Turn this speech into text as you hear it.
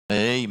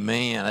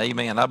Amen.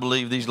 Amen. I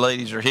believe these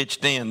ladies are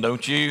hitched in,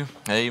 don't you?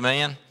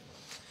 Amen.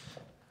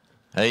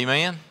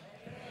 Amen.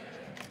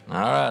 All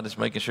right, just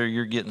making sure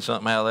you're getting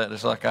something out of that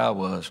just like I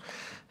was.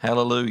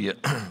 Hallelujah.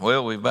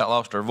 Well, we've about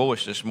lost our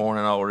voice this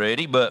morning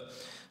already, but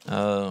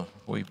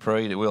we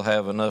pray that we'll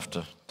have enough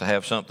to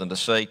have something to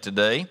say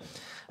today.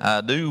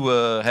 I do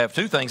have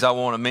two things I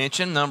want to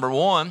mention. Number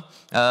one,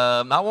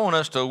 I want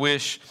us to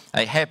wish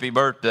a happy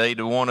birthday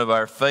to one of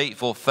our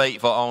faithful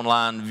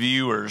online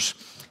viewers.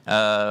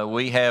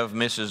 We have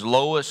Mrs.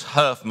 Lois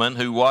Huffman,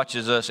 who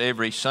watches us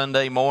every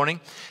Sunday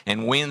morning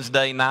and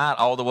Wednesday night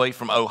all the way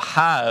from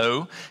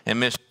Ohio. And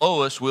Miss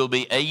Lois will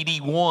be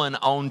 81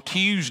 on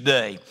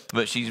Tuesday,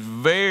 but she's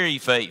very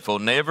faithful,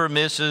 never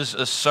misses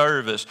a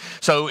service.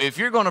 So if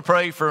you're going to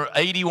pray for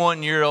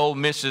 81-year-old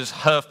Mrs.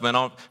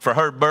 Huffman for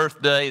her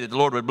birthday, that the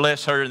Lord would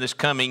bless her in this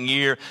coming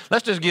year,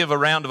 let's just give a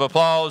round of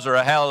applause or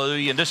a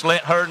hallelujah and just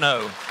let her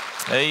know.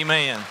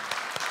 Amen.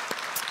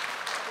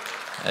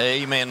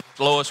 Amen.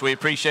 Lois, we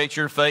appreciate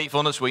your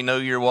faithfulness. We know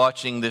you're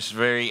watching this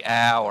very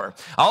hour.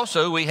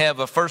 Also, we have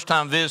a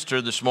first-time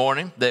visitor this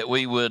morning that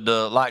we would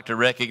like to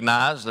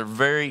recognize. Their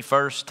very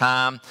first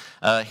time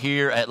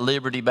here at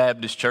Liberty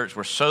Baptist Church.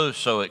 We're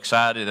so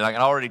excited. And I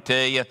can already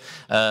tell you,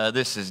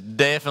 this is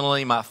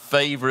definitely my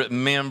favorite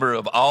member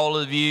of all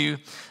of you,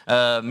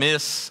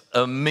 Miss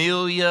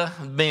Amelia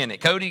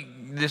Bennett. Cody,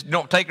 just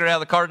don't take her out of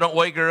the car. Don't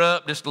wake her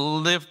up. Just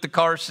lift the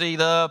car seat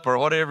up or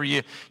whatever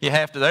you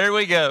have to. There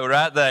we go,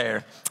 right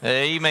there.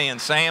 Amen.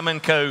 Sam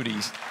and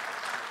Cody's.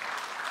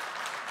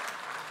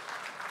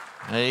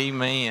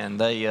 Amen.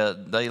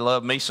 They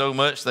love me so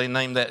much they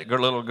named that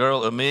little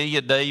girl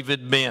Amelia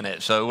David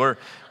Bennett. So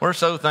we're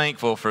so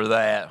thankful for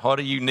that. What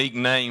a unique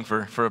name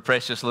for a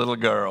precious little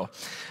girl.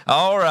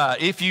 All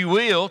right, if you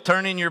will,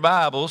 turn in your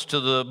Bibles to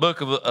the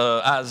book of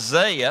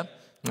Isaiah,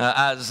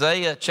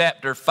 Isaiah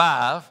chapter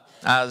 5.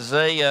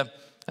 Isaiah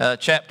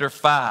chapter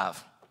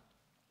 5.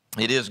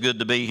 It is good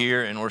to be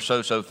here, and we're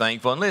so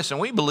thankful. And listen,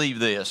 we believe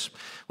this.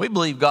 We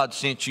believe God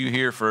sent you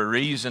here for a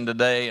reason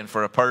today and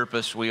for a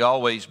purpose. We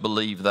always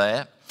believe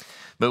that.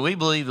 But we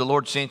believe the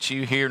Lord sent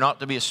you here not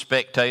to be a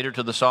spectator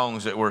to the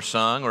songs that were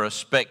sung or a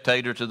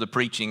spectator to the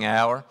preaching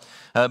hour.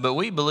 But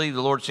we believe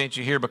the Lord sent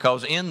you here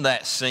because in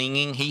that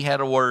singing, He had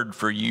a word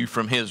for you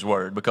from His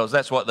word, because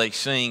that's what they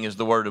sing is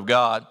the word of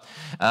God.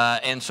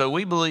 And so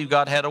we believe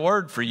God had a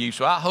word for you.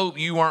 So I hope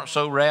you weren't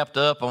so wrapped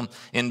up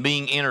in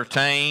being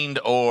entertained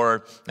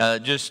or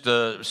just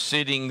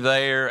sitting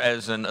there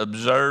as an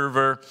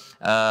observer,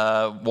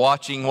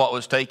 watching what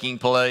was taking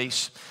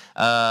place.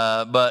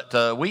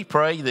 But we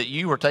pray that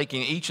you are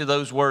taking each of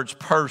those words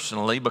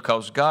personally,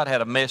 because God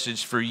had a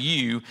message for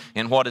you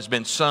in what has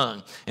been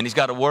sung. And He's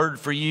got a word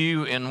for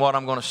you in what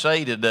I'm going to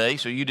say today.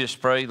 So you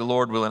just pray the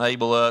Lord will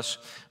enable us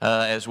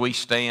as we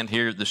stand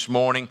here this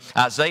morning.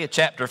 Isaiah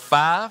chapter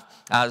 5.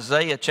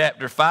 Isaiah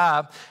chapter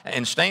 5.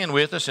 And stand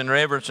with us in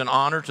reverence and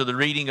honor to the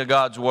reading of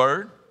God's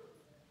word.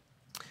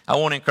 I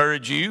want to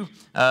encourage you,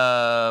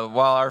 while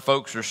our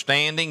folks are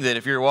standing, that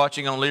if you're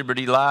watching on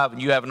Liberty Live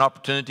and you have an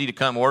opportunity to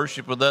come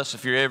worship with us,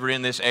 if you're ever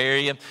in this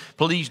area,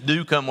 please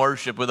do come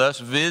worship with us.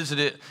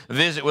 Visit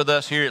with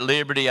us here at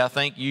Liberty. I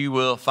think you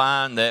will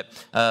find that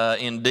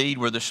indeed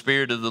where the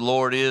Spirit of the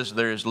Lord is,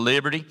 there is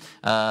liberty.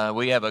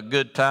 We have a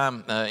good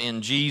time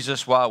in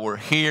Jesus while we're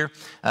here.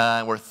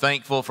 We're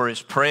thankful for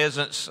His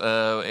presence,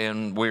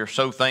 and we're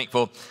so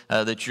thankful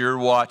that you're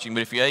watching.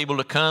 But if you're able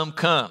to come.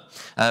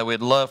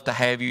 We'd love to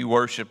have you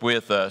worship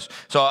with us.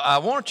 So I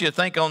want you to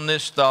think on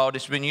this thought.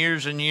 It's been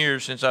years and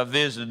years since I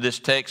visited this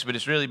text, but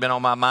it's really been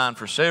on my mind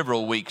for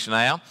several weeks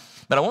now.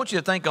 But I want you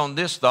to think on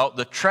this thought,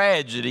 the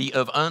tragedy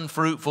of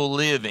unfruitful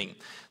living.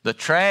 The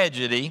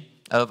tragedy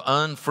of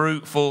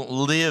unfruitful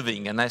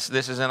living. And this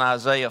is in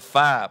Isaiah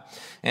 5.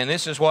 And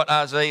this is what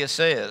Isaiah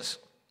says.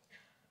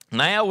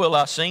 Now will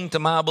I sing to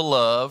my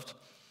beloved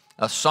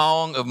a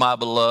song of my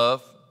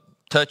beloved,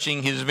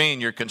 touching his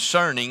vineyard,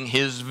 concerning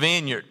his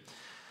vineyard.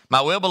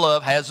 My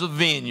well-beloved has a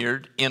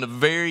vineyard in a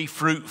very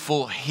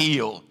fruitful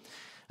hill.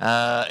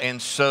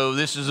 And so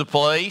this is a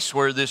place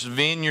where this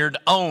vineyard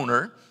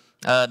owner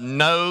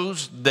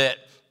knows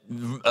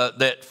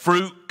that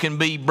fruit can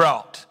be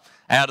brought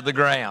out of the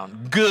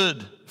ground.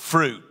 Good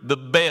fruit, the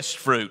best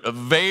fruit, a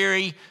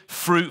very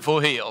fruitful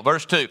hill.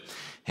 Verse 2,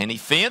 and he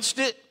fenced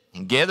it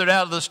and gathered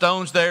out of the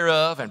stones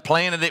thereof and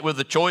planted it with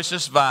the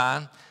choicest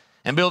vine,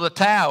 and built a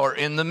tower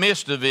in the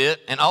midst of it,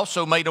 and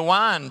also made a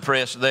wine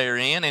press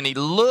therein. And he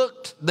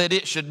looked that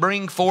it should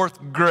bring forth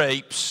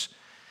grapes,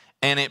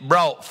 and it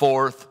brought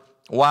forth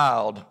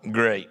wild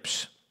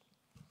grapes.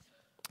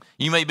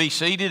 You may be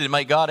seated, and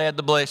may God add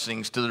the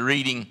blessings to the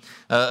reading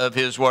of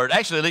His word.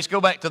 Actually, let's go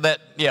back to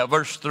that,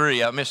 verse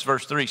 3. I missed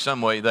verse 3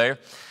 some way there.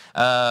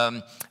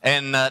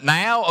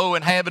 Now, O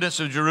inhabitants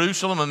of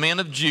Jerusalem and men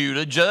of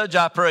Judah, judge,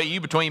 I pray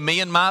you, between me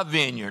and my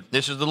vineyard.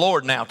 This is the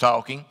Lord now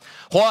talking.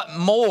 What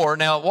more?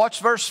 Now,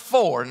 watch verse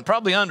 4 and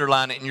probably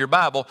underline it in your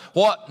Bible.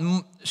 What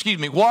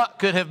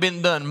could have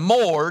been done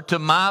more to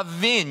my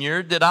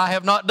vineyard that I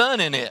have not done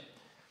in it?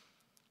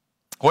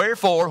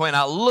 Wherefore, when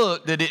I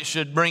looked that it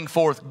should bring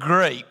forth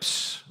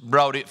grapes,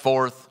 brought it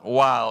forth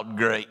wild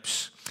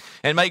grapes.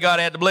 And may God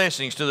add the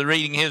blessings to the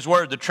reading of His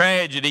Word, the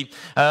tragedy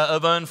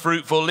of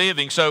unfruitful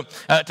living. So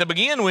to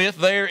begin with,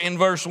 there in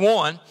verse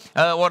 1,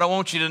 what I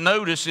want you to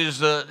notice is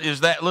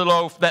that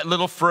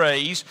little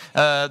phrase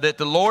that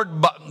the Lord,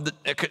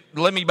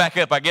 let me back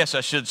up, I guess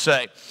I should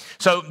say.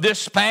 So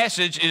this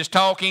passage is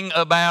talking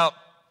about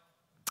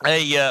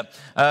a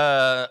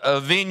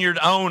vineyard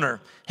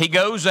owner. He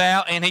goes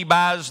out and he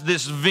buys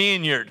this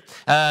vineyard.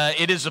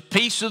 It is a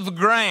piece of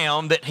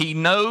ground that he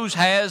knows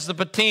has the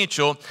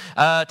potential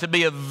to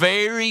be a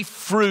very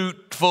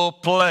fruitful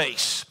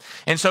place.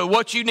 And so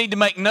what you need to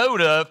make note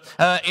of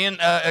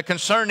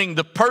concerning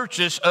the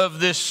purchase of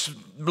this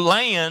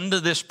land,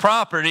 this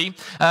property,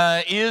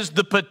 is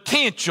the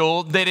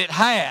potential that it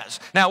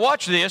has. Now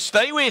watch this.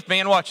 Stay with me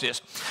and watch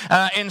this.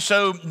 And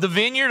so the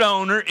vineyard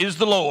owner is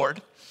the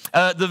Lord.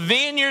 The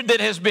vineyard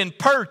that has been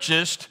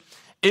purchased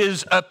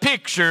is a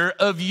picture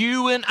of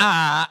you and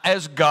I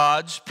as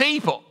God's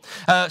people.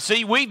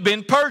 See, we've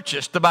been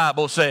purchased, the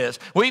Bible says.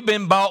 We've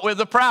been bought with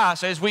a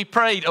price, as we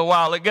prayed a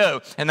while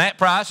ago. And that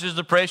price is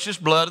the precious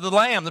blood of the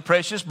Lamb, the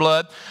precious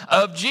blood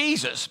of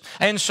Jesus.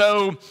 And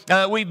so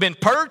we've been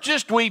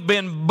purchased, we've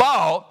been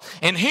bought.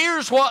 And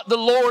here's what the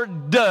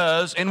Lord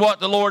does and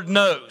what the Lord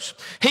knows.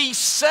 He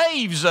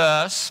saves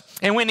us.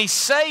 And when He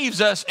saves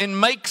us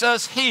and makes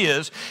us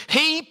His,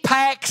 He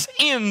packs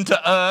into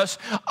us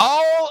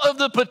all of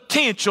the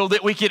potential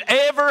that we could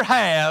ever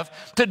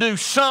have to do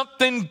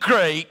something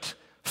great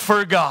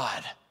for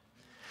God.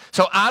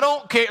 So I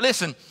don't care.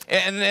 Listen,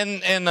 and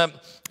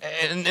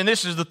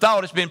this is the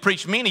thought. It's been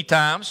preached many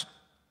times.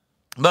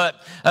 But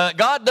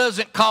God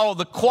doesn't call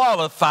the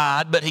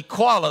qualified, but He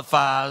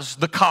qualifies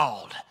the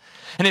called.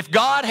 And if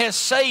God has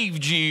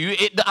saved you,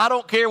 I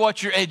don't care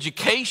what your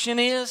education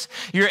is,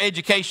 your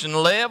education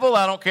level.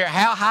 I don't care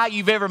how high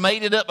you've ever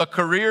made it up a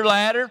career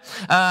ladder.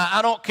 I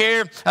don't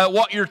care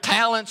what your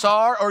talents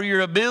are or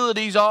your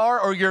abilities are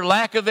or your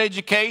lack of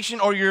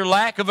education or your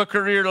lack of a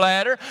career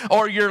ladder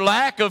or your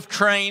lack of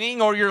training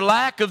or your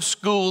lack of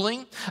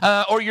schooling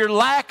or your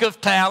lack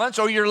of talents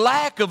or your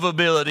lack of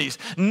abilities.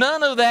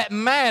 None of that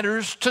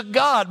matters to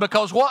God,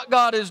 because what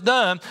God has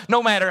done,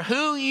 no matter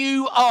who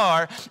you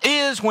are,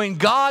 is when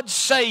God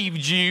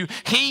saved you,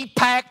 He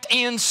packed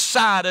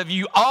inside of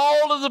you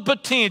all of the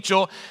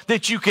potential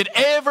that you could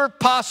ever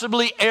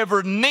possibly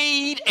ever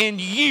need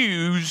and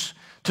use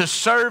to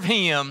serve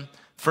Him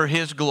for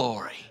His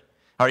glory.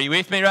 Are you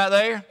with me right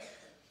there?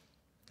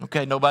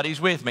 Okay, nobody's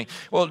with me.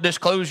 Well,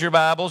 just close your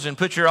Bibles and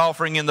put your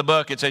offering in the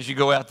buckets as you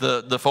go out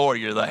the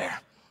foyer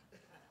there.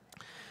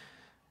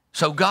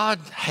 So God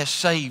has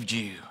saved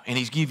you and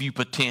He's given you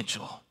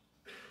potential.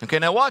 Okay,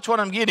 now watch what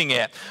I'm getting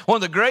at. One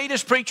of the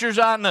greatest preachers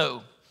I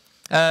know,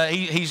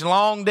 he's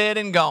long dead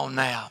and gone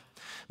now.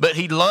 But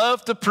he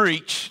loved to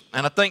preach,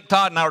 and I think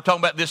Todd and I were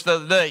talking about this the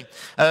other day.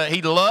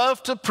 He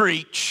loved to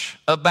preach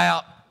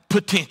about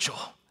potential.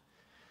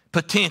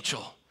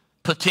 Potential.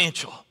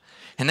 Potential.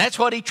 And that's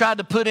what he tried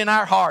to put in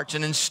our hearts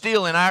and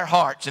instill in our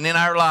hearts and in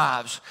our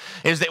lives,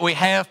 is that we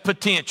have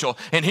potential.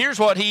 And here's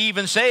what he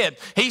even said.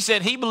 He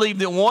said he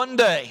believed that one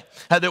day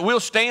that we'll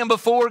stand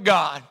before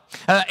God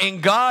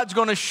and God's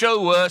going to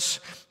show us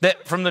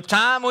that from the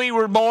time we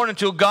were born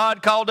until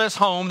God called us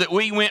home, that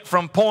we went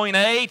from point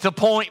A to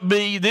point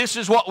B. This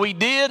is what we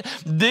did.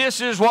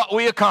 This is what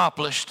we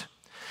accomplished.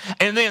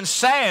 And then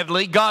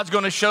sadly, God's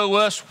going to show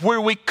us where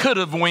we could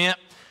have went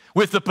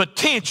with the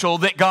potential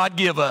that God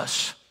give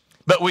us.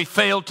 But we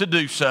failed to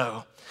do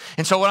so.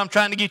 And so what I'm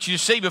trying to get you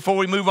to see before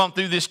we move on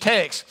through this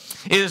text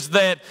is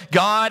that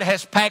God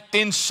has packed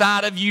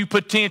inside of you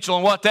potential.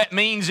 And what that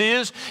means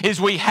is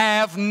we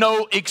have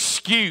no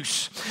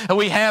excuse.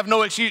 We have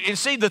no excuse. And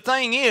see, the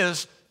thing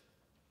is,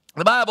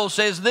 the Bible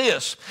says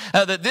this,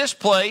 that this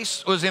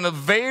place was in a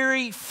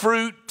very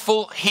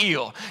fruitful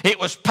hill. It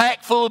was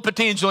packed full of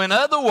potential. In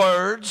other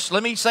words,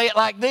 let me say it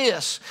like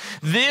this.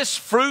 This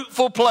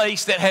fruitful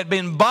place that had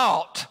been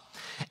bought,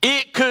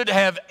 it could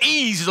have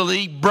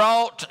easily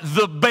brought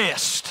the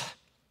best.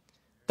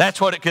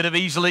 That's what it could have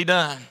easily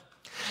done.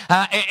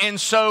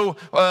 So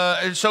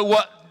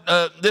what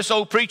this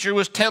old preacher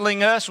was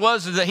telling us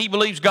was that he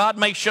believes God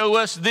may show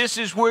us, this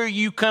is where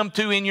you come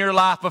to in your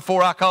life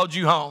before I called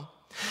you home.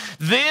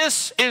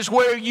 This is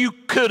where you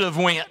could have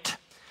went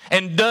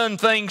and done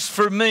things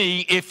for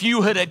me if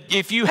you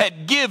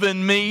had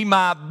given me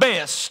my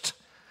best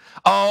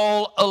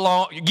all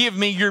along. Give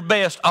me your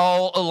best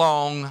all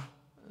along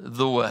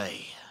the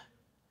way.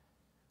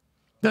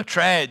 The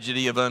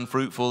tragedy of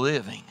unfruitful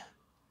living.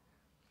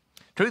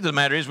 Truth of the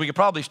matter is, we could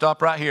probably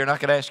stop right here and I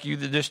could ask you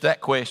just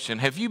that question.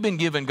 Have you been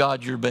giving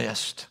God your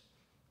best?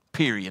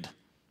 Period.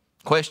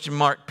 Question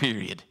mark,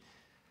 period.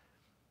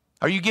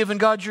 Are you giving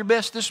God your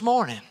best this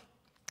morning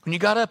when you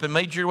got up and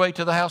made your way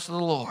to the house of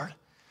the Lord?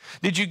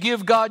 Did you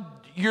give God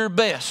your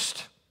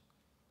best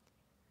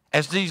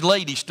as these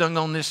ladies stood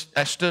on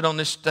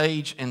this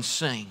stage and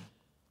sang?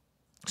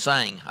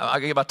 I'll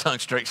get my tongue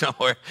straight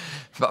somewhere.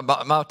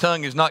 My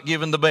tongue is not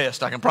giving the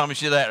best. I can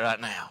promise you that right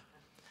now.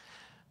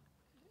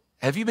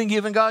 Have you been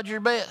giving God your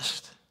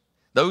best?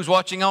 Those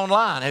watching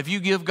online, have you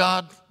give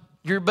God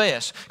your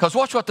best? Because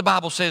watch what the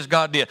Bible says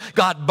God did.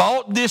 God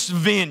bought this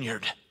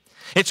vineyard.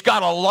 It's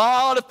got a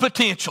lot of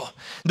potential.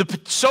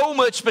 So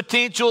much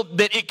potential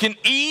that it can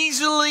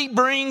easily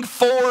bring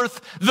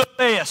forth the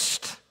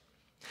best.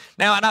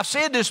 Now, and I've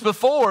said this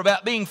before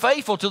about being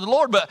faithful to the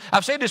Lord, but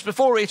I've said this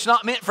before, it's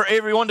not meant for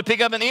everyone to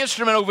pick up an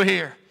instrument over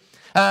here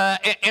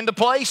and to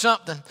play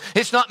something.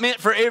 It's not meant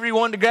for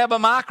everyone to grab a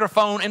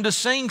microphone and to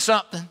sing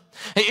something.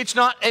 It's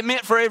not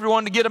meant for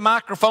everyone to get a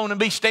microphone and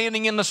be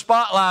standing in the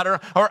spotlight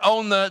or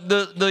on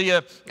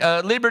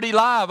the Liberty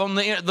Live on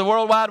the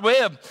World Wide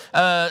Web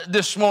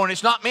this morning.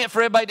 It's not meant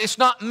for everybody. It's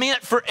not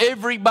meant for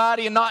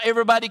everybody, and not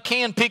everybody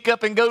can pick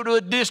up and go to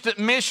a distant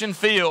mission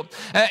field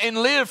and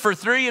live for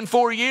 3 and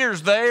 4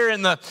 years there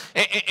in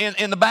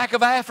the back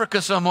of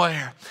Africa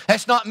somewhere.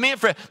 That's not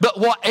meant for it. But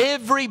what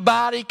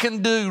everybody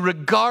can do,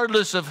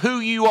 regardless of who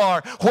you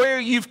are, where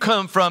you've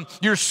come from,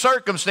 your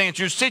circumstance,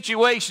 your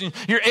situation,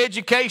 your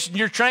education,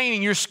 your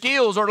training, your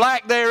skills or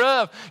lack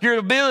thereof, your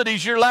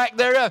abilities, your lack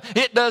thereof.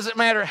 It doesn't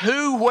matter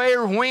who,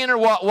 where, when, or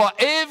what. What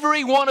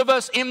every one of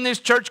us in this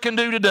church can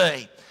do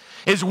today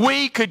is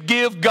we could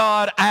give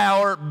God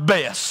our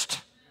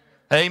best.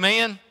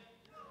 Amen?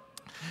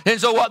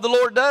 And so what the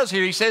Lord does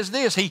here, He says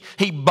this.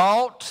 He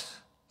bought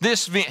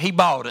this, He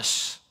bought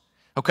us.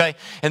 Okay?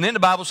 And then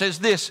the Bible says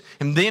this,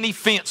 and then He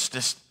fenced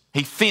us.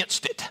 He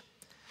fenced it.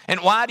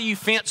 And why do you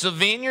fence a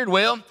vineyard?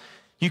 Well,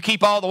 you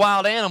keep all the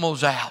wild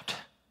animals out.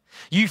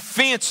 You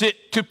fence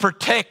it to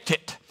protect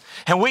it.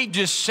 And we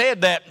just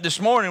said that this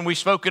morning. We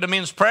spoke at a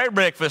men's prayer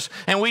breakfast,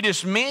 and we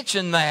just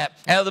mentioned that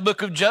out of the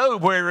book of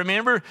Job, where,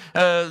 remember,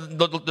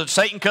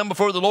 Satan come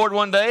before the Lord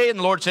one day, and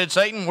the Lord said,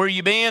 Satan, where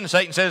you been? And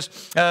Satan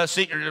says,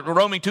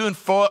 roaming to and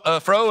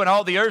fro in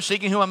all the earth,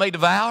 seeking whom I may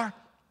devour.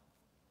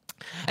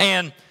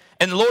 And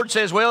the Lord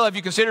says, well, have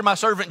you considered my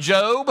servant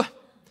Job?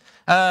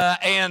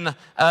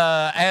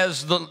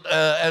 As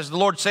the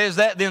Lord says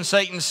that, then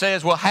Satan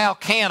says, well, how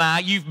can I?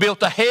 You've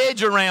built a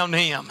hedge around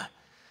him.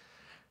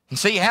 And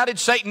see, how did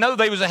Satan know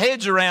there was a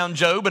hedge around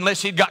Job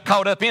unless he'd got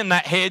caught up in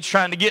that hedge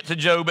trying to get to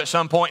Job at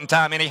some point in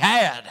time? And he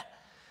had.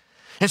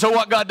 And so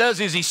what God does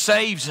is He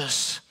saves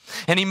us.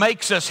 And He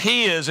makes us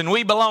His, and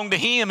we belong to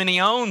Him, and He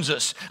owns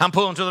us. I'm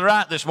pulling to the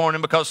right this morning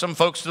because some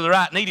folks to the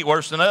right need it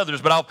worse than others,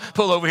 but I'll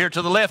pull over here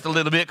to the left a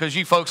little bit because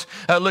you folks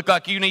look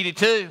like you need it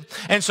too.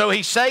 And so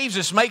He saves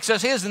us, makes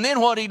us His, and then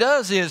what He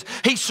does is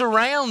He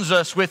surrounds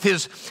us with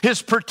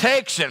His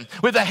protection,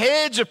 with a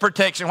hedge of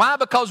protection. Why?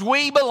 Because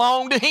we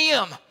belong to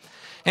Him,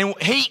 and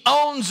He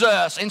owns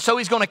us, and so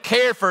He's going to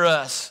care for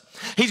us.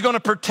 He's going to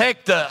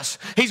protect us.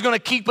 He's going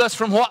to keep us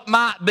from what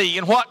might be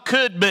and what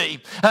could be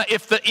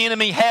if the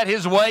enemy had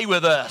his way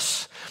with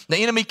us. The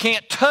enemy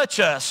can't touch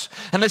us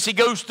unless he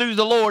goes through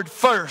the Lord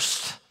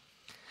first.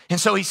 And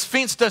so He's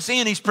fenced us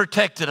in. He's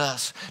protected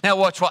us. Now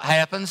watch what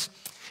happens.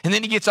 And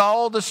then He gets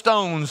all the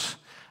stones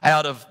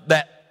out of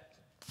that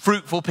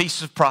fruitful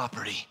piece of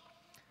property.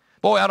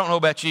 Boy, I don't know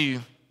about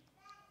you,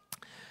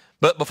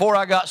 but before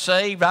I got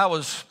saved, I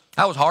was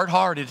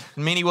hard-hearted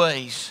in many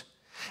ways.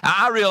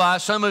 I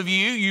realize some of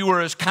you were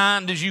as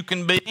kind as you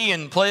can be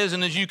and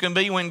pleasant as you can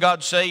be when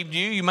God saved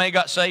you. You may have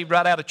got saved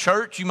right out of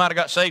church. You might have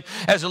got saved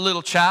as a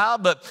little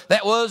child, but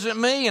that wasn't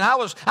me. And I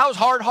was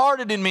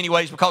hard-hearted in many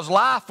ways because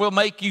life will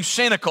make you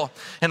cynical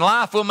and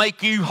life will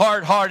make you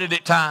hard-hearted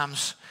at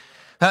times.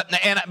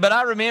 But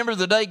I remember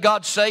the day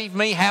God saved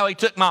me, how He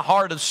took my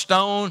heart of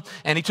stone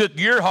and He took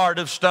your heart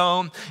of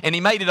stone and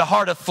He made it a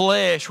heart of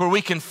flesh where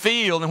we can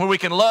feel and where we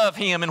can love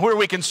Him and where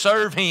we can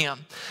serve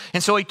Him.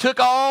 And so He took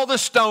all the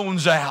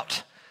stones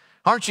out.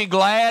 Aren't you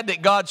glad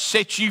that God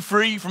set you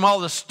free from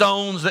all the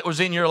stones that was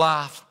in your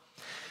life?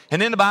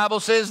 And then the Bible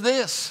says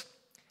this,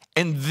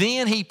 and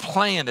then He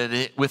planted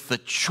it with the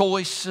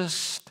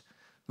choicest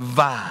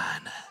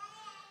vine.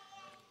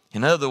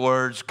 In other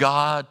words,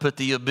 God put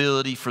the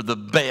ability for the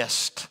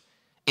best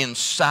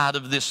inside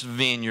of this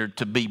vineyard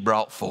to be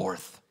brought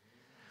forth.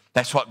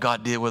 That's what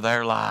God did with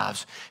our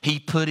lives. He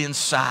put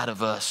inside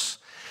of us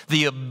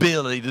the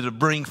ability to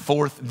bring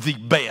forth the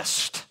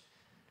best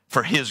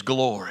for His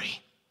glory.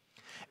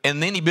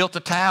 And then He built a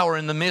tower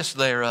in the midst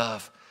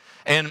thereof.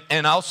 And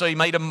also He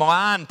made a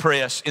wine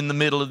press in the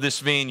middle of this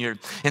vineyard.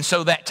 And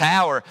so that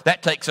tower,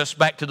 that takes us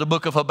back to the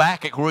book of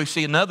Habakkuk where we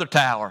see another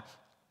tower.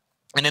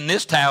 And in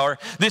this tower,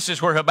 this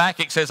is where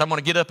Habakkuk says, I'm going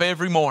to get up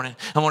every morning.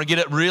 I'm going to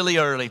get up really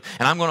early.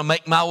 And I'm going to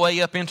make my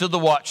way up into the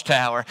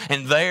watchtower.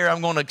 And there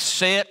I'm going to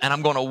sit and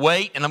I'm going to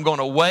wait and I'm going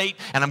to wait.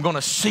 And I'm going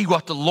to see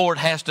what the Lord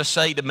has to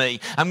say to me.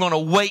 I'm going to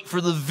wait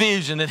for the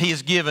vision that He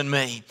has given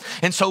me.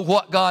 And so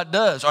what God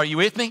does, are you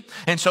with me?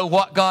 And so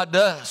what God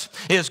does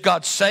is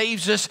God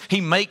saves us. He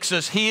makes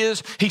us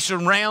His. He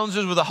surrounds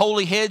us with a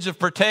holy hedge of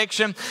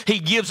protection. He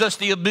gives us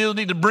the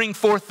ability to bring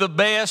forth the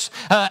best.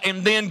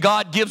 And then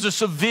God gives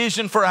us a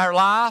vision for our life.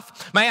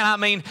 life. Man, I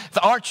mean,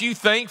 aren't you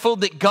thankful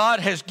that God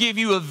has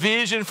given you a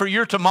vision for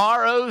your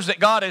tomorrows, that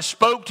God has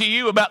spoke to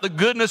you about the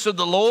goodness of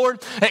the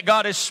Lord, that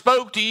God has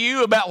spoke to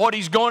you about what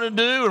He's going to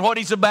do and what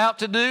He's about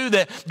to do,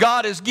 that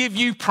God has given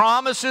you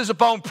promises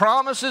upon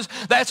promises?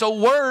 That's a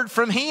word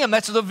from Him.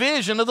 That's the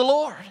vision of the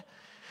Lord.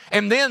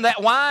 And then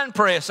that wine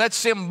press, that's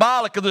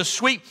symbolic of the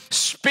sweet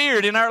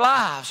Spirit in our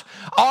lives.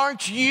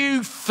 Aren't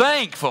you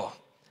thankful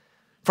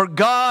for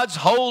God's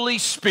Holy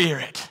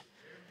Spirit?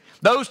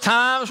 Those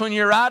times when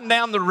you're riding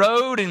down the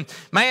road and,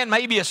 man,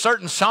 maybe a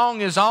certain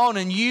song is on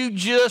and you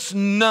just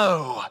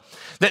know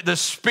that the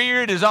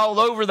Spirit is all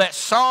over that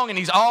song and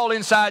He's all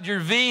inside your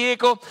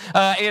vehicle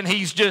and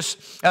He's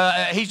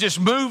just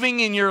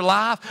moving in your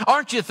life.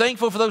 Aren't you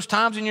thankful for those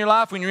times in your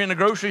life when you're in the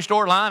grocery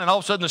store line and all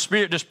of a sudden the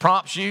Spirit just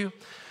prompts you?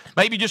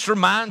 Maybe just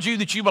reminds you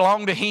that you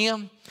belong to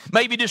Him.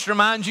 Maybe just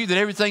reminds you that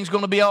everything's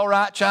going to be all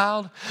right,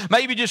 child.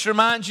 Maybe just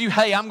reminds you,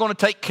 hey, I'm going to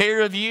take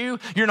care of you.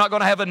 You're not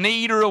going to have a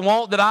need or a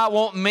want that I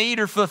won't meet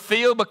or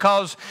fulfill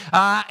because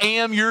I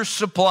am your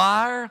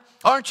supplier.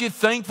 Aren't you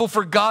thankful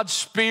for God's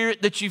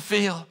Spirit that you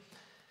feel?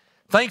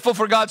 Thankful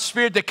for God's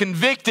Spirit that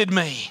convicted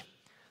me,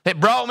 that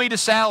brought me to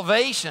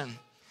salvation,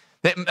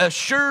 that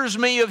assures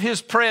me of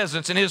His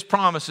presence and His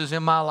promises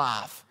in my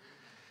life.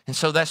 And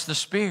so that's the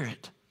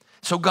Spirit.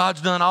 So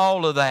God's done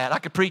all of that. I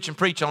could preach and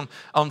preach on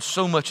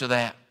so much of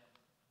that.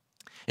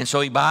 And so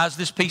He buys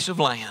this piece of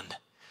land.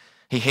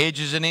 He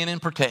hedges it in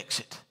and protects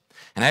it.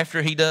 And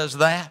after He does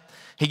that,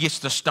 He gets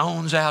the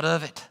stones out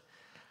of it,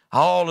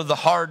 all of the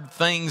hard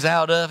things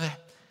out of it,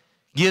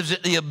 gives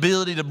it the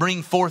ability to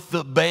bring forth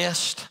the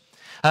best.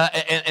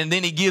 And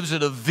then He gives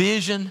it a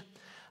vision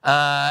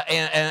and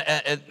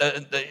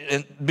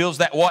builds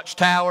that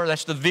watchtower.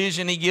 That's the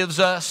vision He gives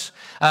us.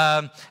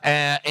 And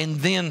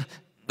then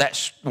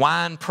that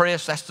wine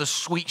press, that's the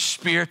sweet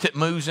Spirit that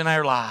moves in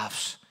our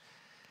lives.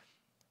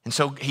 And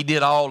so He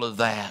did all of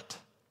that.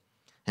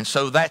 And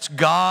so that's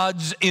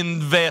God's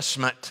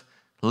investment.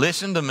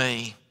 Listen to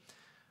me.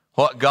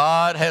 What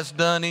God has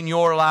done in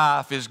your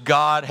life is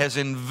God has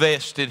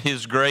invested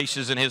His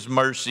graces and His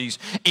mercies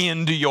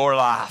into your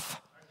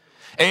life.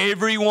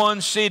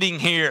 Everyone sitting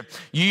here,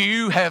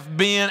 you have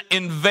been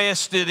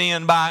invested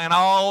in by an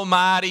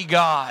almighty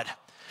God.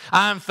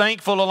 I'm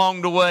thankful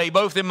along the way,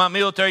 both in my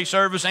military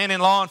service and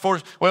in law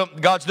enforcement. Well,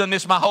 God's done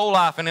this my whole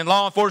life, and in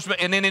law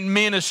enforcement and then in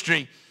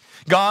ministry.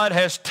 God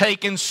has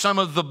taken some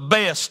of the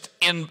best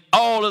in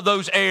all of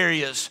those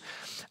areas.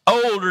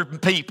 Older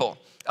people,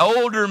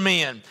 older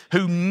men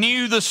who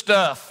knew the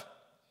stuff.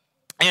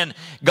 And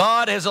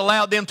God has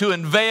allowed them to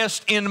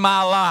invest in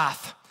my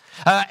life.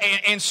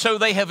 And so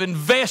they have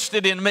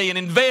invested in me and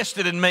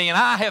invested in me. And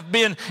I have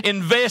been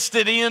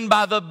invested in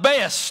by the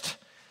best.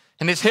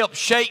 And it's helped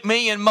shape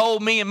me and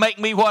mold me and make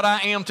me what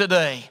I am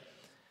today.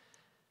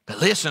 But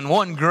listen,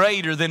 one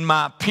greater than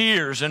my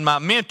peers and my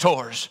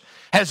mentors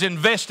has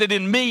invested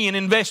in me and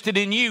invested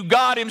in you.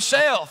 God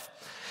Himself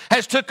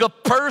has took a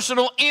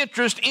personal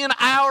interest in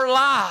our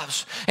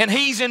lives, and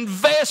He's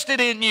invested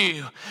in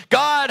you.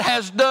 God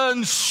has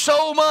done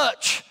so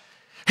much.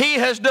 He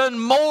has done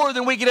more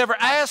than we could ever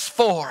ask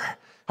for.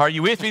 Are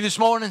you with me this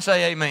morning?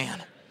 Say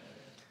amen.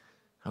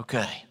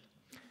 Okay.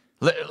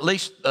 At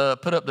least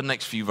put up the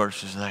next few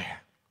verses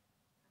there.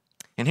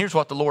 And here's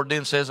what the Lord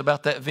then says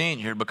about that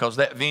vineyard, because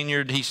that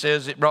vineyard, He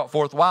says, it brought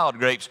forth wild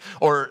grapes,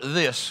 or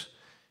this,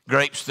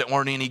 grapes that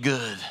weren't any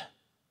good.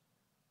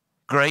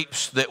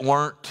 Grapes that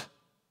weren't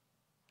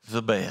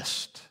the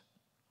best.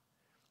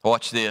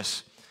 Watch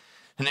this.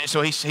 And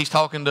so he's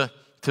talking to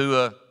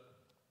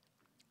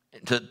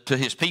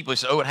His people. He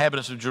said, "O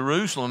inhabitants of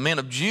Jerusalem, men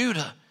of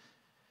Judah,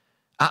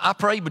 I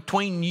pray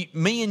between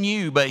me and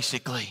you,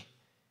 basically,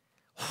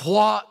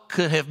 what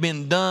could have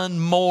been done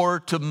more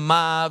to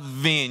my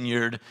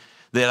vineyard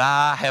that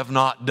I have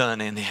not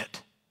done in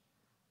it?"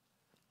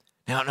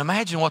 Now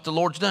imagine what the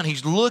Lord's done.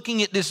 He's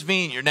looking at this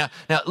vineyard. Now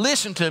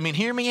listen to me and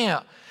hear me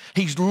out.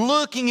 He's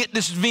looking at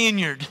this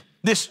vineyard,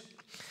 this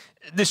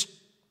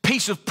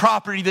piece of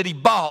property that He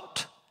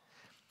bought.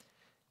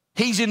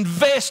 He's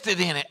invested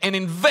in it and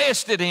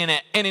invested in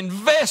it and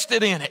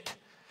invested in it.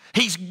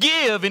 He's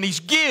give and He's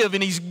give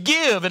and He's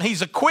give and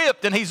He's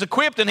equipped and He's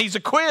equipped and He's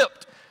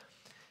equipped.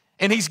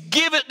 And He's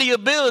given it the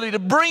ability to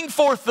bring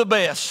forth the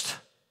best.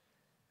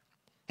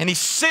 And He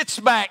sits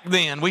back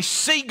then. We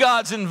see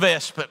God's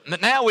investment.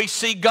 But now we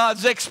see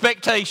God's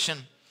expectation.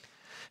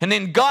 And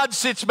then God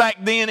sits back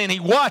then and He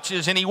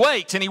watches and He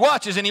waits and He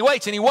watches and He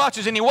waits and He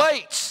watches and He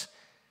waits.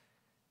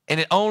 And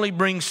it only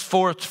brings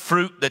forth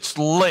fruit that's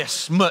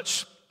less,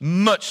 much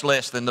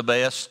less than the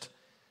best.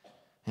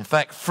 In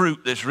fact,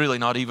 fruit that's really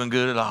not even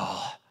good at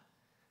all.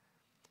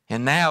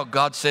 And now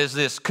God says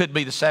this, could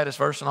be the saddest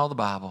verse in all the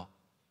Bible.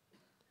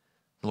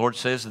 The Lord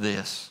says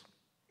this,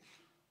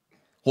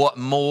 "What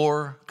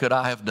more could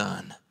I have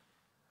done?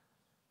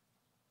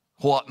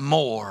 What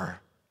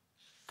more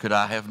could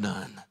I have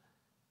done?"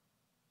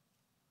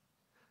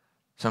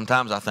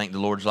 Sometimes I think the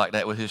Lord's like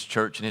that with His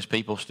church and His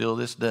people still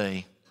this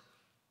day.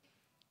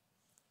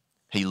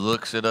 He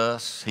looks at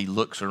us, He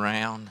looks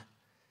around,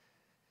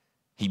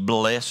 He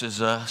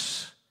blesses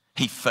us,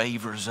 He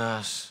favors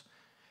us.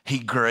 He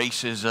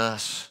graces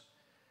us.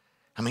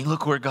 I mean,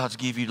 look where God's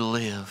give you to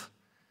live.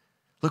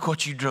 Look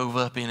what you drove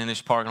up in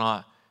this parking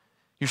lot.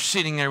 You're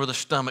sitting there with a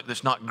stomach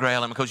that's not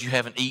growling because you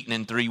haven't eaten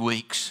in 3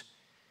 weeks.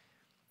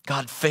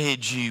 God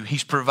fed you.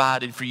 He's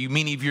provided for you.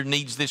 Many of your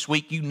needs this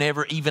week you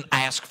never even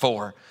asked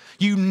for.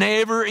 You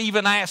never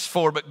even asked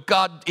for, but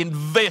God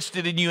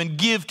invested in you and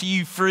give to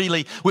you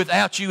freely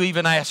without you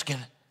even asking.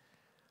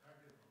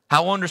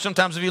 I wonder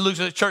sometimes if he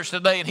looks at the church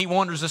today and he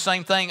wonders the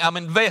same thing. I've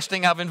invested.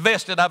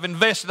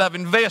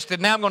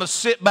 Now I'm going to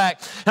sit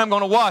back and I'm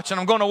going to watch and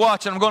I'm going to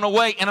watch and I'm going to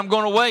wait and I'm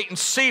going to wait and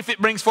see if it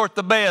brings forth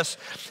the best.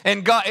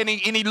 And God, and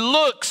he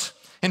looks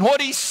and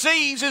what he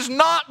sees is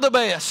not the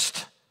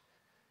best.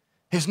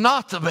 Is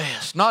not the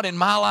best. Not in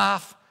my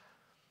life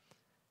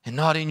and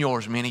not in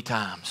yours many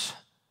times.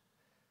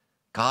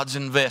 God's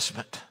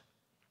investment,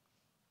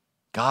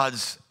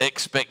 God's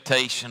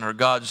expectation, or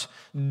God's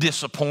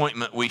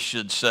disappointment, we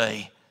should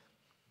say.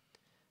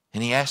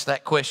 And he asked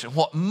that question,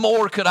 what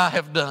more could I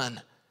have done?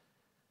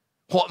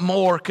 What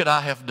more could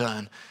I have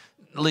done?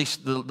 At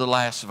least the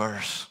last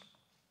verse.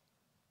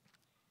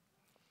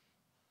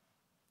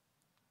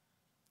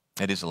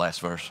 That is the last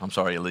verse. I'm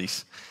sorry,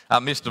 Elise. I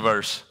missed a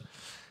verse.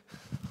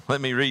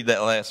 Let me read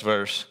that last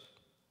verse.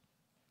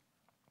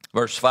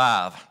 Verse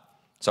 5.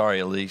 Sorry,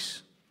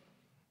 Elise.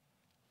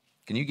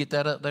 Can you get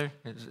that up there?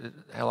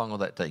 How long will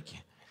that take you?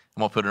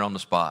 I'm going to put her on the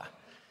spot.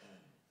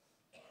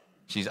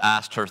 She's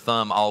iced her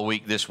thumb all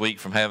week this week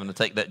from having to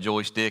take that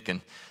joystick and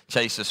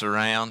chase us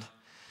around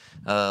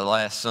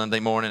last Sunday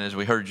morning as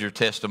we heard your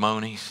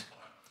testimonies.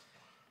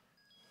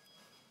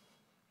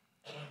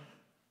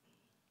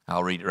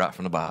 I'll read it right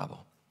from the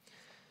Bible.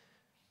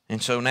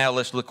 And so now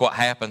let's look what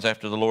happens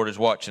after the Lord is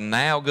watching.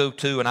 Now go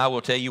to, and I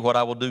will tell you what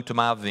I will do to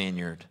my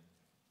vineyard.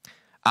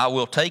 I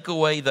will take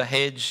away the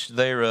hedge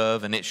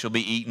thereof, and it shall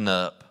be eaten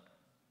up,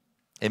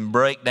 and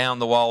break down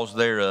the walls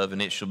thereof,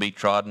 and it shall be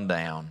trodden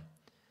down.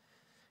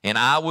 And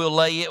I will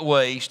lay it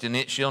waste, and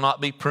it shall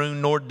not be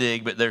pruned nor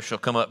digged, but there shall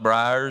come up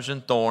briars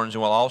and thorns,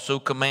 and will also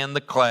command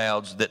the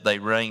clouds that they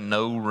rain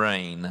no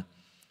rain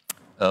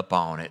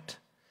upon it.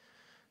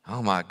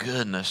 Oh my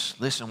goodness,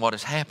 listen what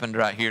has happened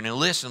right here. Now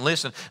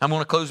listen. I'm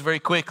going to close very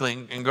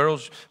quickly. And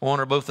girls, one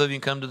or both of you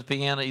can come to the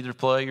piano, either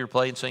play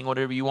and sing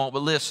whatever you want,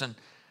 but listen.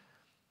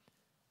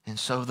 And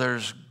so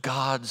there's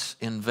God's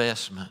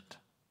investment.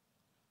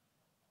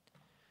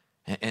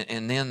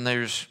 And then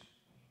there's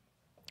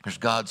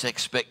God's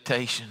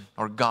expectation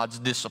or God's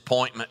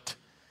disappointment.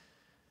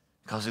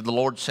 Because the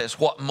Lord says,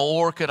 what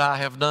more could I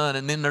have done?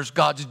 And then there's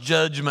God's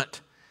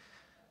judgment.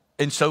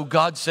 And so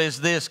God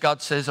says this.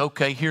 God says,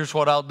 okay, here's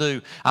what I'll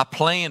do. I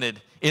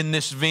planted in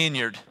this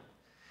vineyard.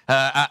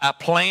 I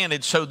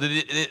planted so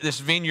that this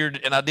vineyard,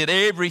 and I did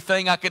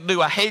everything I could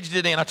do. I hedged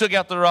it in. I took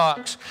out the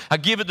rocks. I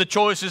give it the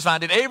choices. I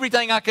did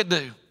everything I could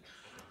do.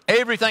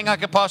 Everything I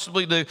could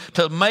possibly do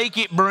to make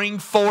it bring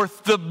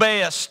forth the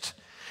best.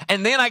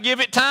 And then I give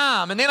it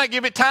time, and then I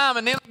give it time,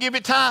 and then I give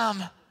it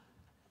time.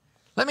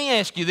 Let me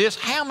ask you this.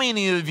 How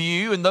many of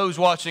you, and those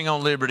watching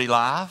on Liberty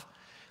Live,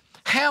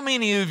 how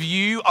many of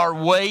you are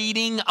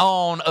waiting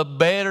on a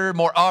better,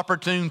 more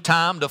opportune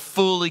time to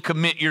fully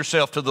commit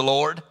yourself to the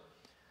Lord?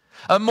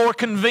 A more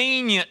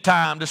convenient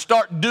time to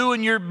start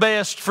doing your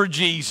best for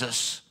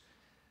Jesus?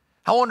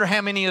 I wonder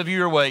how many of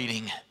you are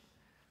waiting.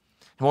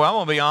 Well, I'm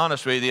going to be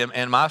honest with you,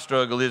 and my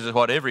struggle is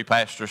what every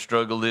pastor's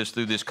struggle is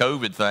through this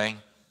COVID thing.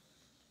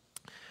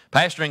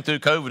 Pastoring through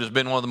COVID has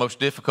been one of the most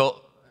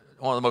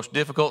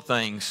difficult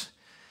things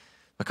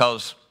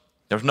because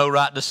there's no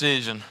right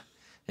decision.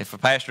 If a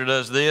pastor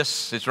does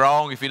this, it's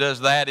wrong. If he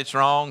does that, it's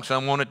wrong.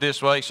 Some want it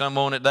this way, some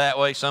want it that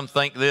way. Some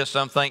think this,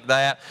 some think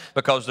that,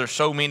 because there's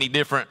so many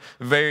different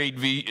varied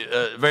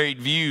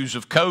views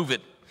of COVID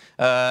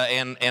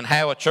and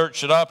how a church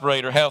should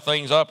operate or how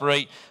things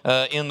operate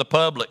in the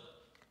public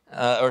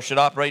or should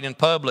operate in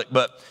public.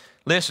 But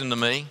listen to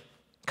me.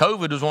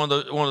 COVID was one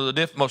of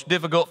the most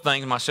difficult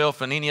things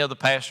myself and any other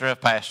pastor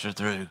have pastored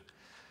through.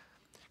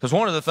 Because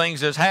one of the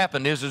things that's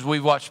happened is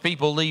we've watched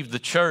people leave the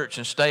church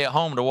and stay at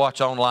home to watch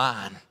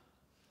online.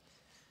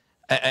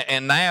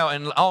 And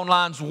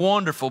online's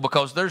wonderful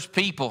because there's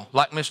people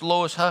like Miss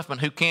Lois Huffman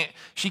who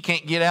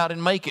can't get out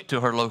and make it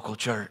to her local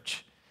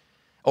church.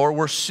 Or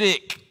we're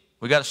sick.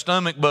 We got a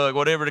stomach bug,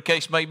 whatever the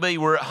case may be.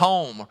 We're at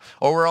home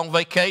or we're on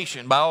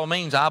vacation. By all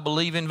means, I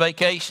believe in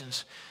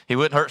vacations. It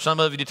wouldn't hurt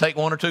some of you to take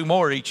 1 or 2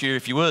 more each year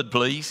if you would,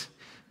 please.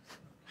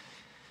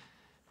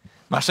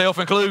 Myself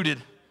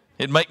included.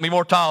 It'd make me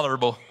more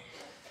tolerable.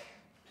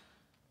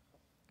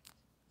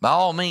 By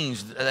all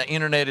means, the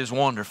internet is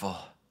wonderful.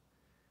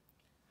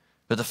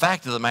 But the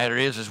fact of the matter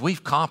is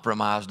we've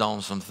compromised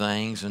on some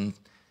things, and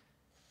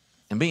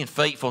being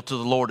faithful to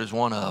the Lord is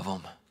one of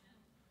them.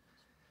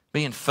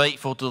 Being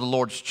faithful to the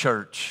Lord's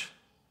church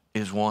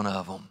is one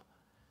of them.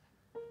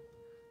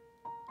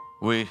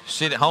 We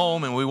sit at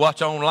home and we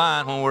watch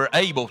online when we're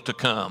able to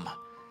come.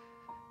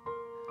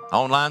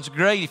 Online's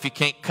great if you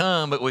can't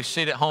come, but we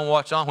sit at home and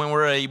watch on when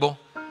we're able.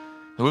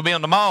 We'll be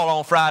on the mall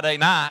on Friday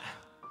night.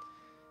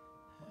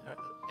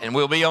 And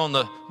we'll be on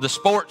the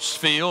sports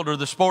field or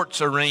the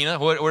sports arena,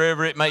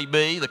 wherever it may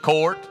be, the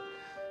court,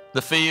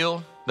 the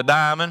field, the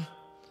diamond,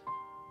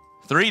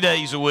 3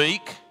 days a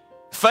week,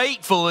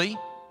 faithfully.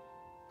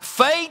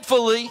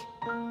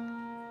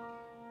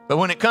 But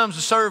when it comes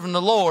to serving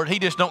the Lord, He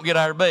just don't get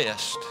our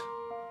best.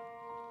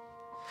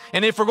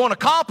 And if we're going to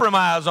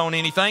compromise on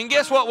anything,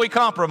 guess what we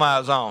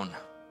compromise on?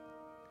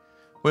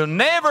 We'll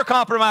never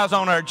compromise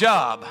on our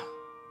job.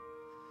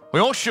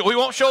 We won't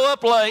show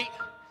up late.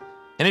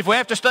 And if we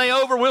have to stay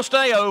over, we'll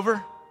stay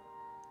over.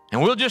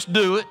 And we'll just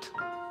do it.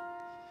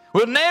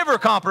 We'll never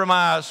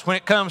compromise when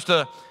it comes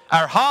to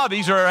our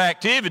hobbies or our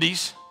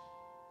activities.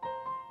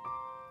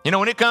 You know,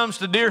 when it comes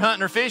to deer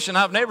hunting or fishing,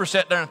 I've never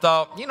sat there and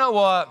thought, you know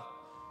what?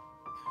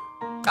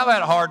 I've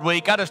had a hard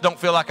week. I just don't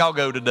feel like I'll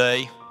go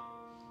today.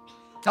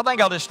 I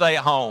think I'll just stay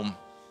at home.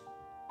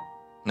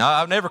 No,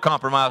 I've never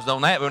compromised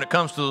on that. But when it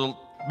comes to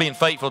being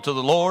faithful to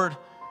the Lord,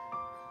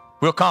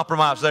 we'll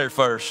compromise there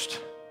first.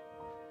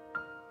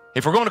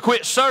 If we're going to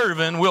quit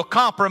serving, we'll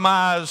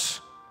compromise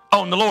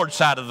on the Lord's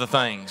side of the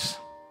things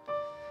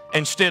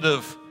instead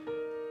of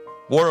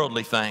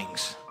worldly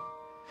things.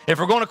 If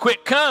we're going to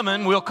quit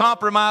coming, we'll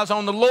compromise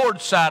on the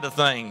Lord's side of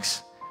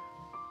things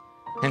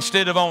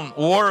instead of on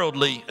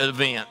worldly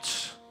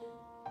events.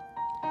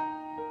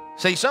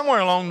 See, somewhere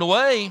along the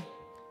way,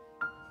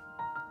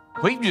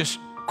 we've just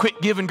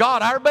quit giving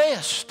God our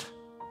best.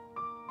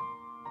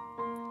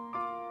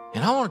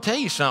 And I want to tell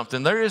you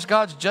something. There is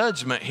God's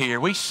judgment here.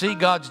 We see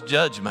God's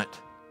judgment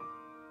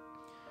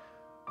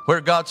where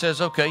God says,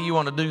 okay, you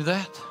want to do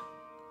that?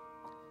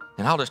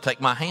 And I'll just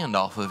take my hand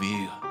off of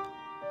you.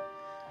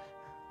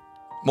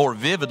 More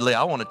vividly,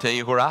 I want to tell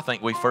you where I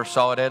think we first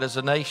saw it at as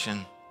a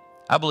nation.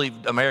 I believe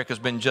I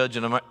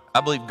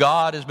believe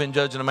God has been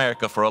judging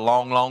America for a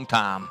long, long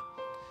time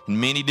in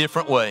many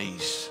different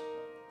ways.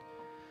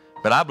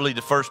 But I believe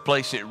the first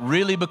place it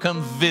really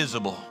becomes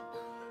visible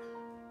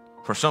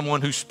for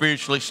someone who's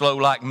spiritually slow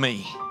like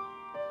me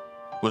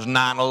was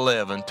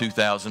 9/11,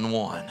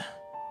 2001.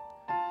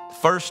 The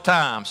first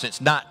time since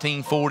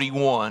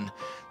 1941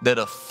 that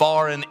a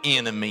foreign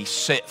enemy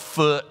set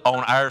foot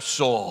on our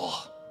soil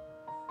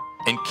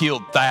and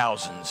killed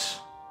thousands.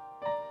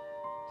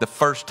 The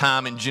first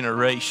time in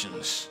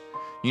generations.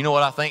 You know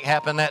what I think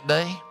happened that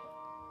day?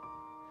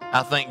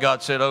 I think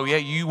God said, oh yeah,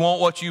 you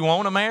want what you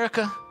want,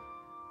 America?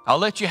 I'll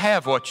let you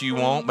have what you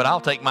want, but I'll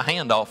take my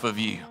hand off of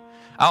you.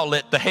 I'll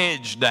let the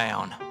hedge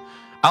down.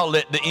 I'll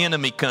let the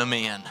enemy come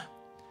in.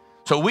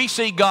 So we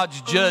see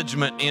God's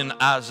judgment in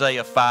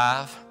Isaiah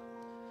 5.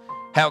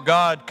 How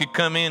God could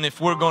come in if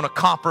we're going to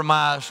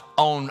compromise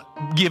on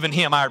giving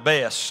Him our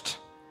best.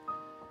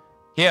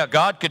 Yeah,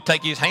 God could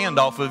take His hand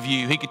off of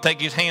you. He could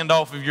take His hand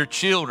off of your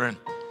children.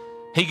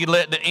 He could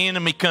let the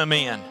enemy come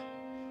in.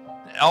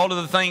 All of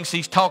the things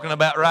He's talking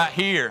about right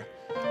here.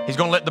 He's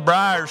going to let the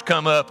briars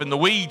come up and the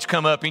weeds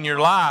come up in your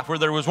life where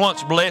there was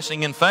once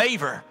blessing and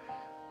favor.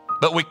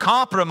 But we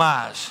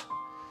compromise.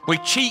 We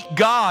cheat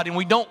God and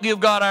we don't give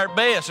God our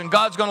best. And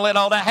God's going to let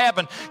all that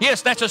happen.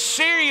 Yes, that's a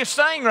serious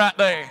thing right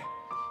there.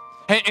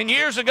 And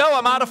years ago, I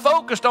might have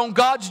focused on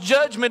God's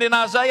judgment in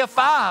Isaiah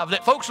 5.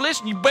 That folks,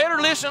 listen, you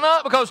better listen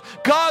up because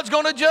God's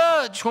going to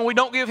judge when we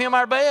don't give Him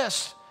our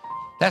best.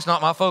 That's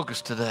not my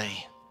focus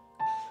today.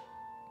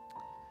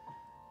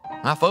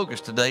 My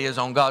focus today is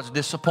on God's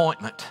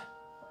disappointment.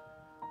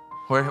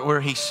 Where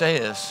He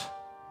says,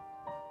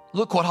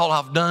 look what all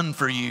I've done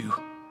for you.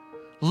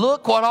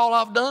 Look what all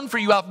I've done for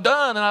you. I've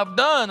done and I've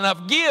done and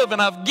I've give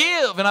and I've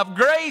give and I've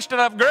graced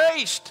and I've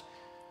graced.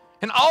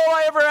 And all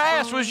I ever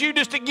asked was you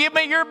just to give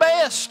me your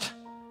best.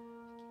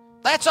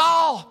 That's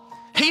all.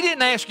 He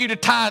didn't ask you to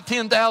tithe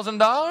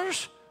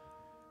 $10,000.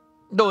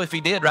 Though if He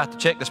did, write the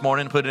check this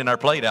morning and put it in our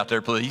plate out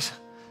there, please.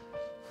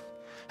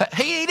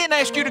 He didn't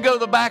ask you to go to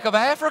the back of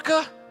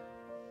Africa.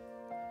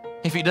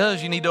 If He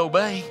does, you need to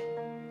obey.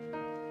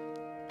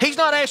 He's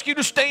not asked you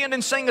to stand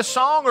and sing a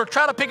song or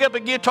try to pick up a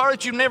guitar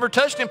that you've never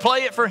touched and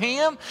play it for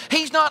Him.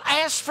 He's not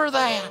asked for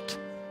that.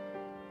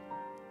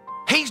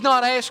 He's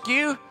not asked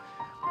you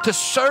to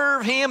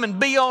serve Him and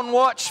be on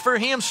watch for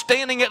Him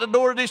standing at the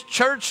door of this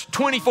church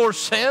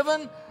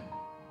 24/7.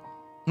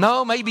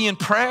 No, maybe in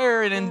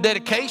prayer and in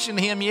dedication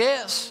to Him,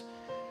 yes.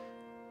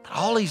 But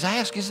all He's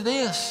asked is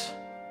this.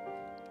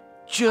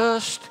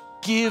 Just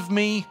give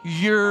me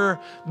your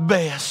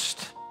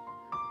best.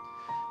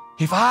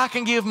 If I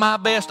can give my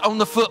best on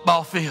the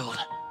football field,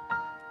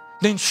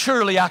 then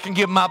surely I can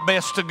give my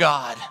best to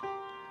God.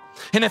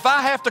 And if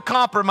I have to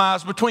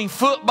compromise between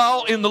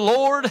football and the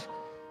Lord,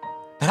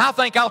 then I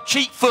think I'll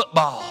cheat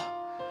football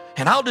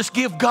and I'll just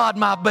give God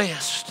my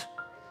best.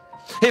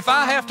 If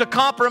I have to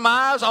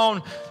compromise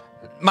on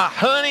my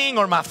hunting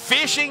or my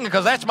fishing,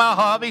 because that's my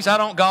hobbies, I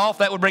don't golf,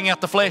 that would bring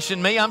out the flesh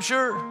in me, I'm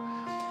sure.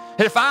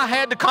 If I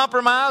had to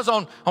compromise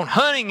on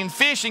hunting and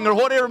fishing or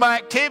whatever my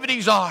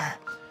activities are,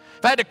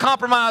 if I had to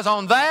compromise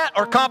on that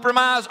or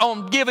compromise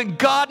on giving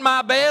God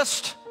my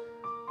best,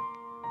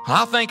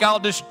 I think I'll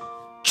just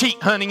cheat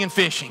hunting and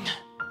fishing.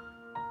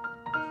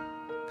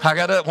 I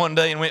got up one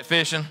day and went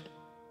fishing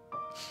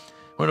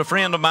with a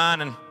friend of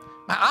mine, and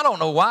I don't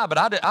know why, but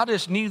I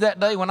just knew that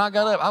day when I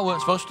got up, I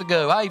wasn't supposed to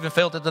go. I even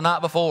felt it the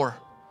night before.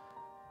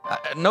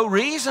 No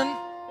reason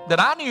that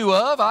I knew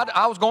of.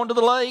 I was going to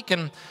the lake,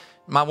 and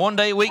my one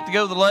day a week to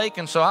go to the lake,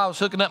 and so I was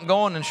hooking up and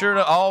going, and sure,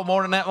 all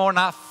morning that morning,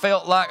 I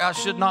felt like I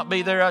should not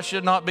be there. I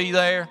should not be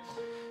there.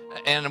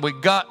 And we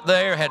got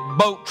there, had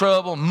boat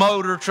trouble,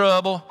 motor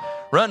trouble,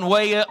 run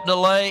way up the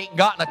lake,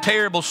 got in a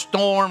terrible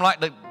storm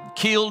like that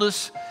killed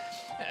us.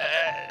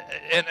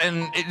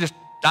 And it just,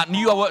 I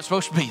knew I wasn't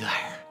supposed to be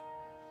there.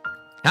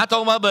 And I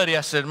told my buddy,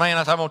 I said, man,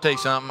 I'm going to tell you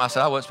something. I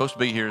said, I wasn't supposed to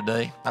be here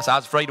today. I said, I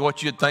was afraid of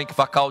what you'd think if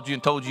I called you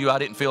and told you I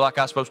didn't feel like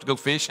I was supposed to go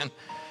fishing.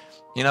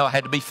 You know, I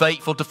had to be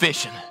faithful to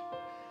fishing.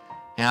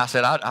 And I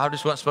said, I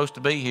just wasn't supposed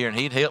to be here. And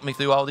he'd helped me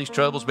through all these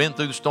troubles, been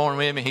through the storm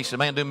with me. He said,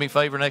 man, do me a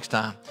favor next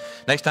time.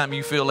 Next time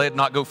you feel led to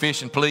not go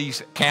fishing,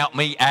 please count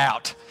me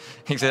out.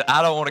 He said,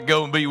 I don't want to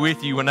go and be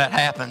with you when that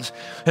happens.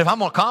 If I'm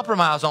going to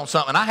compromise on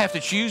something, I have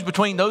to choose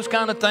between those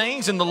kind of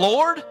things and the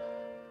Lord.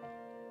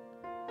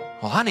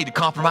 Well, I need to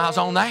compromise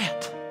on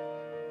that,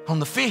 on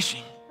the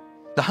fishing,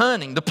 the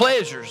hunting, the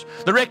pleasures,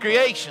 the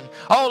recreation,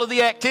 all of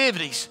the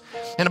activities.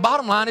 And the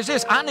bottom line is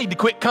this, I need to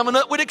quit coming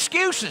up with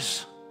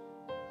excuses.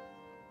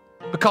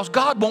 Because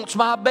God wants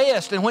my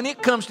best, and when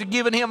it comes to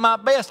giving Him my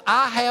best,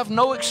 I have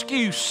no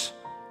excuse.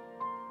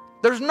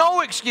 There's no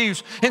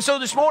excuse. And so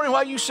this morning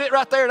while you sit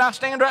right there and I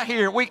stand right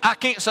here, I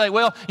can't say,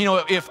 well, you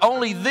know, if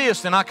only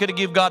this, then I could have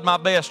given God my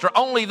best, or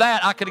only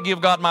that, I could have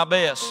given God my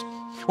best.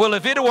 Well,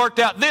 if it had worked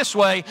out this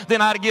way,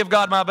 then I'd have given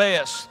God my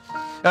best.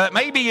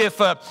 Maybe if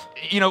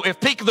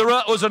Peak of the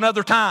Rut was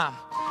another time.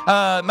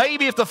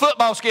 Maybe if the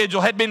football schedule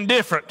had been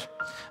different.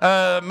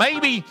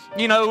 Maybe,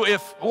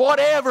 if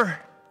whatever.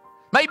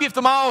 Maybe if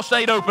the mall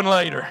stayed open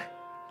later.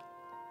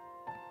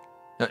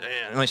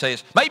 Let me say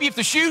this. Maybe if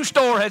the shoe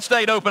store had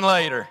stayed open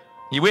later.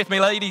 You with me,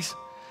 ladies?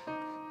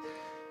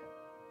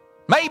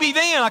 Maybe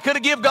then I could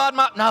have given God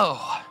my...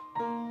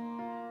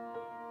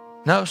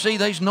 No, see,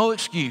 there's no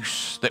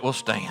excuse that will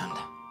stand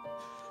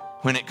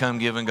when it comes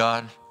giving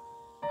God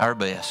our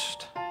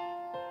best.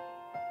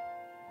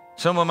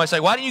 Someone may say,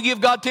 why didn't you give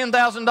God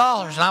 $10,000? And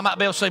I might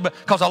be able to say,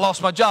 because I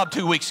lost my job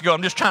 2 weeks ago.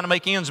 I'm just trying to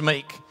make ends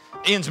meet.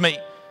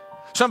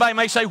 Somebody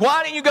may say,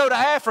 why didn't you go to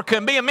Africa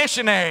and be a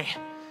missionary?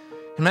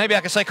 And maybe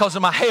I can say, because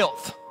of my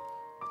health.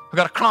 I've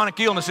got a chronic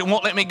illness that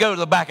won't let me go to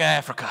the back of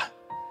Africa.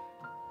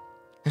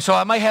 And so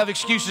I may have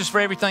excuses for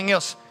everything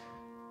else.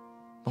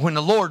 But when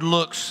the Lord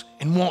looks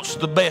and wants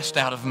the best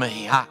out of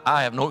me,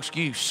 I have no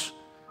excuse.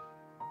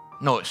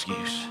 No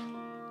excuse.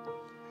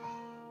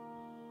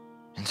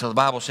 And so the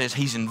Bible says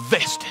He's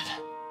invested.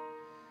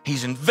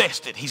 He's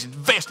invested. He's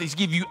invested. He's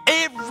given you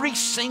every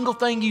single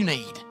thing you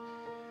need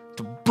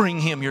to bring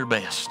Him your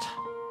best.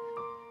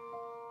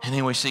 And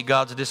then we see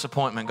God's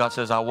disappointment. God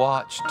says, I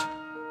watched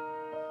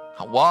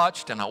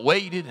and I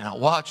waited and I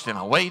watched and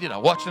I waited. I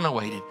watched and I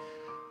waited.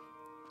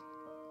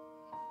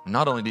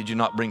 Not only did you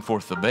not bring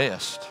forth the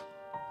best,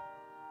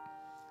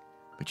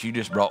 but you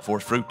just brought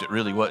forth fruit that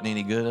really wasn't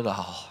any good at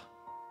all.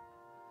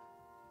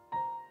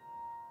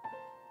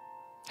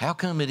 How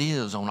come it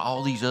is on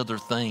all these other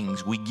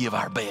things we give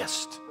our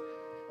best?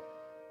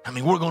 I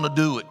mean, we're going to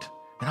do it.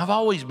 And I've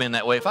always been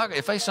that way. If I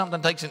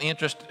take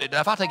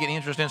an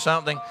interest in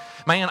something,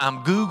 man,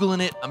 I'm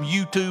Googling it, I'm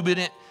YouTubing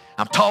it,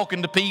 I'm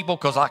talking to people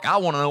because I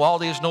want to know all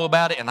there is to know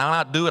about it, and when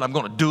I do it, I'm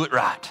going to do it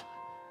right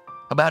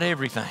about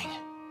everything.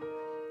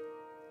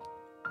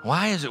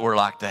 Why is it we're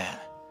like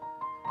that?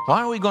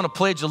 Why are we going to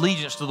pledge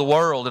allegiance to the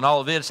world and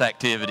all of its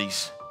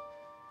activities,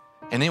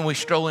 and then we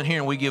stroll in here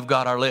and we give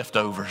God our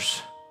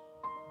leftovers?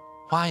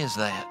 Why is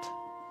that?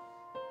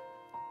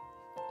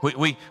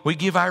 We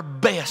give our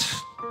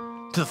best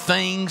to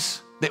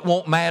things that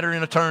won't matter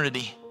in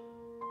eternity.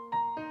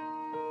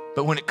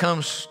 But when it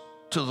comes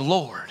to the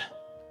Lord,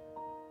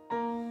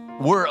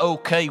 we're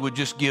okay with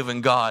just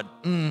giving God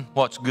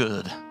what's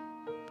good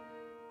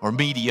or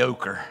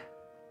mediocre.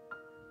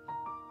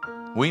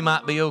 We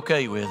might be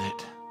okay with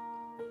it,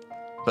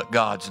 but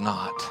God's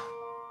not.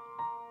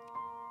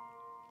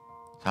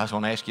 So I just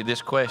want to ask you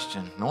this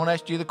question. I want to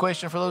ask you the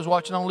question for those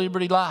watching on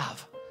Liberty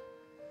Live.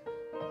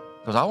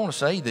 Because I want to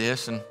say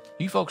this, and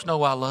you folks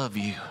know I love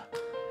you.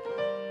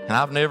 And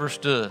I've never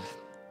stood.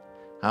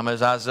 I'm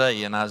as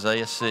Isaiah in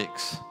Isaiah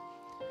 6.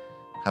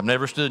 I've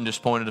never stood and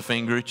just pointed a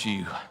finger at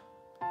you.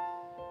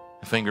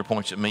 The finger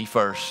points at me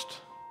first.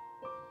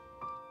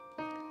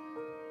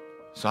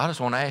 So I just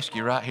want to ask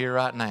you right here,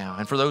 right now.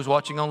 And for those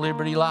watching on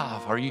Liberty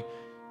Live, are you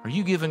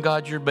giving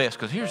God your best?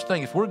 Because here's the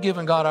thing, if we're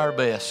giving God our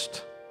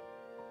best,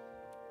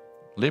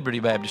 Liberty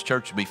Baptist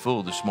Church would be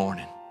full this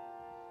morning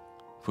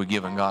if we're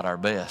giving God our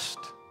best.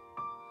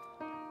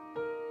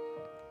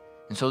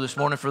 And so this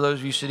morning, for those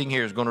of you sitting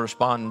here, is going to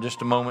respond in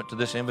just a moment to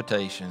this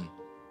invitation.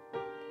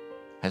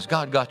 Has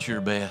God got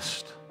your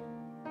best?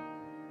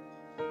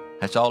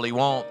 That's all He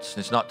wants.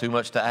 It's not too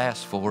much to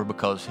ask for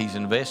because He's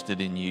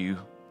invested in you.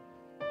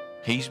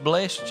 He's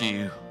blessed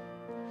you.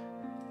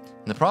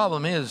 And the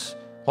problem is,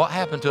 what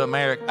happened to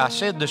America? I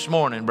said this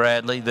morning,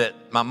 Bradley, that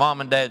my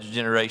mom and dad's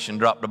generation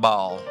dropped the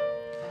ball.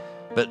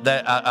 But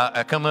that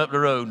I come up the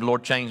road, the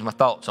Lord changed my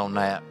thoughts on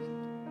that.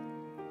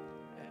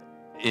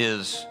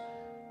 is,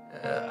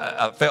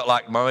 I felt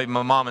like my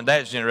mom and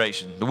dad's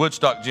generation, the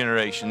Woodstock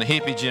generation, the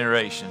hippie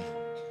generation.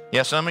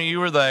 Yeah, some of you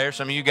were there.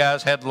 Some of you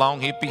guys had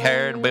long hippie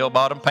hair and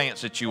bell-bottom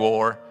pants that you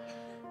wore.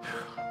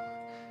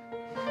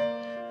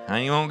 I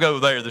ain't gonna go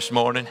there this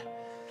morning.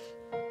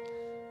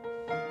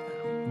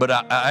 But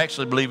I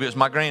actually believe it was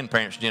my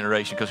grandparents'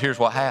 generation, because here's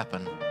what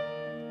happened.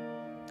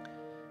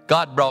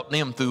 God brought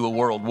them through a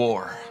world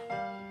war,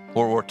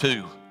 World War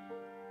II,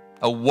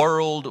 a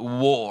world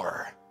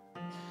war.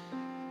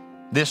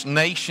 This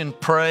nation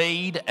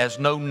prayed as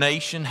no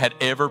nation had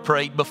ever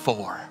prayed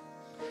before.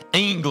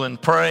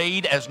 England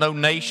prayed as no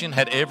nation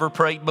had ever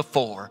prayed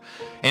before.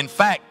 In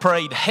fact,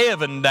 prayed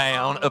heaven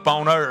down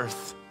upon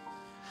earth.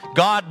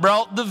 God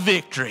brought the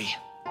victory.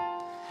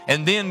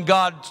 And then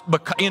God,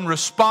 in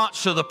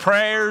response to the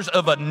prayers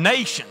of a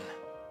nation,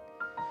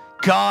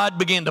 God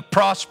began to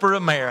prosper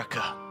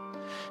America.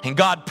 And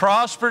God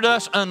prospered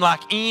us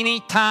unlike any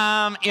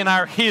time in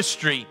our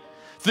history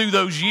through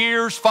those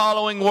years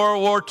following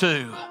World War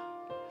II.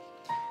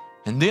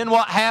 And then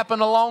what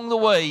happened along the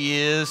way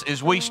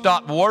is we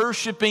stopped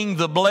worshiping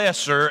the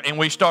blesser and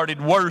we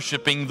started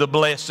worshiping the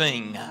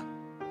blessing.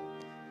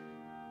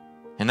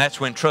 And that's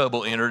when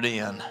trouble entered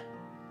in.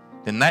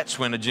 And that's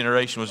when a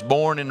generation was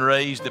born and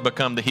raised that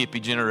become the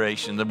hippie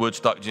generation, the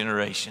Woodstock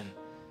generation.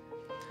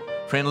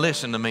 Friend,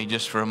 listen to me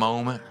just for a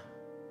moment.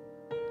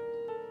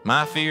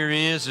 My fear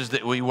is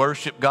that we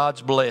worship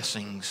God's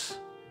blessings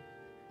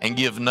and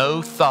give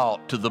no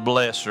thought to the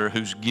blesser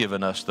who's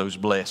given us those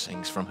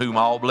blessings, from whom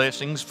all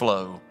blessings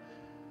flow.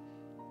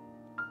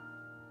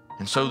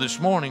 And so this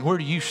morning, where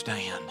do you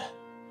stand?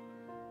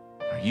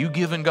 Are you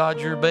giving God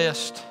your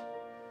best?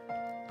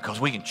 Because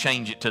we can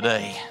change it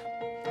today.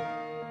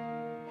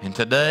 And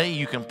today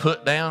you can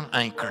put down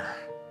anchor.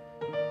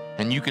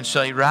 And you can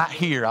say, right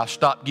here, I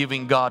stopped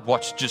giving God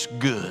what's just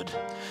good.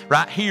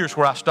 Right here is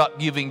where I stopped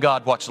giving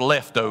God what's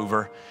left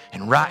over.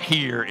 And right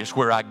here is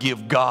where I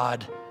give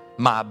God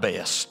my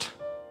best.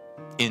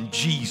 In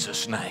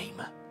Jesus'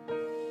 name.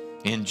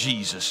 In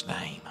Jesus'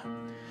 name.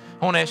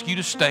 I want to ask you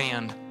to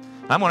stand.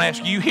 I'm going to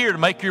ask you here to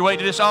make your way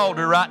to this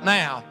altar right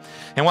now.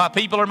 And while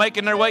people are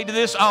making their way to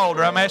this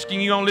altar, I'm asking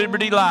you on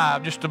Liberty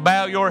Live just to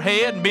bow your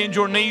head and bend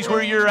your knees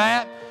where you're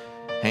at.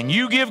 And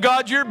you give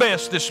God your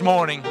best this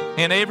morning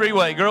in every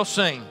way. Girls,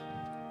 sing.